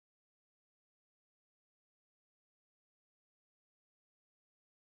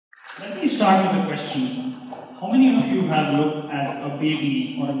Let me start with a question. How many of you have looked at a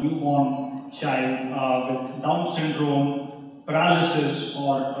baby or a newborn child with Down syndrome, paralysis,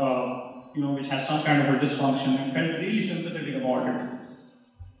 or which has some kind of a dysfunction and felt really sympathetic about it?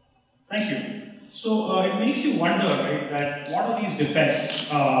 Thank you. So it makes you wonder, right, that what are these defects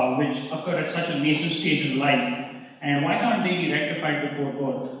which occur at such a nascent stage in life, and why can't they be rectified before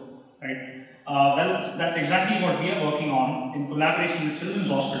birth, right? Well, that's exactly what we are working on in collaboration with Children's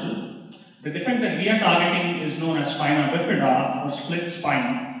Hospital. The defect that we are targeting is known as spina bifida or split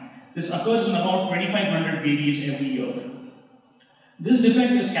spine. This occurs in about 2,500 babies every year. This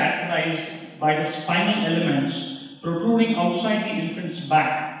defect is characterized by the spinal elements protruding outside the infant's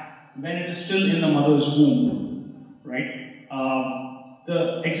back when it is still in the mother's womb, right?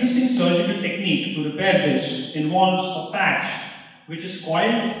 The existing surgical technique to repair this involves a patch which is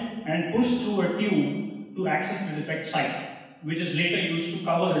coiled and pushed through a tube to access the defect site, which is later used to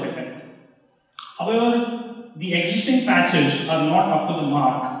cover the defect. However, the existing patches are not up to the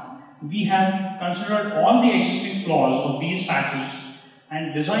mark. We have considered all the existing flaws of these patches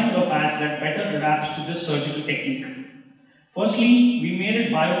and designed a patch that better adapts to this surgical technique. Firstly, we made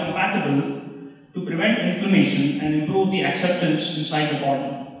it biocompatible to prevent inflammation and improve the acceptance inside the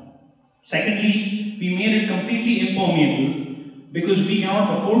body. Secondly, we made it completely impermeable because we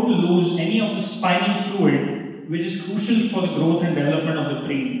cannot afford to lose any of the spinal fluid, which is crucial for the growth and development of the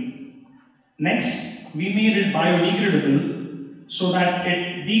brain. Next, we made it biodegradable so that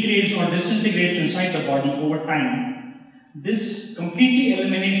it degrades or disintegrates inside the body over time. This completely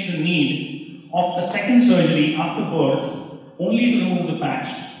eliminates the need of a second surgery after birth only to remove the patch.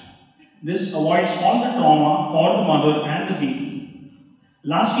 This avoids all the trauma for the mother and the baby.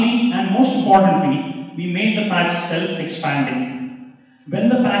 Lastly, and most importantly, we made the patch self-expanding. When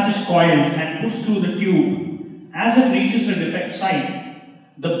the patch is coiled and pushed through the tube, as it reaches the defect site,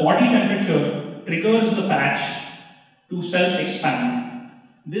 the body temperature triggers the patch to self-expand.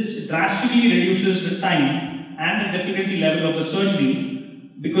 This drastically reduces the time and the difficulty level of the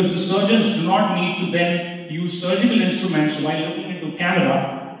surgery because the surgeons do not need to then use surgical instruments while looking into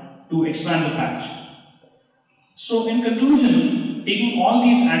camera to expand the patch. So in conclusion, taking all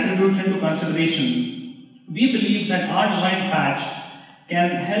these attributes into consideration, we believe that our design patch can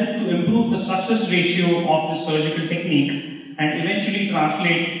help to improve the success ratio of this surgical technique and eventually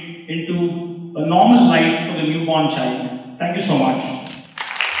translate into a normal life for the newborn child. Thank you so much.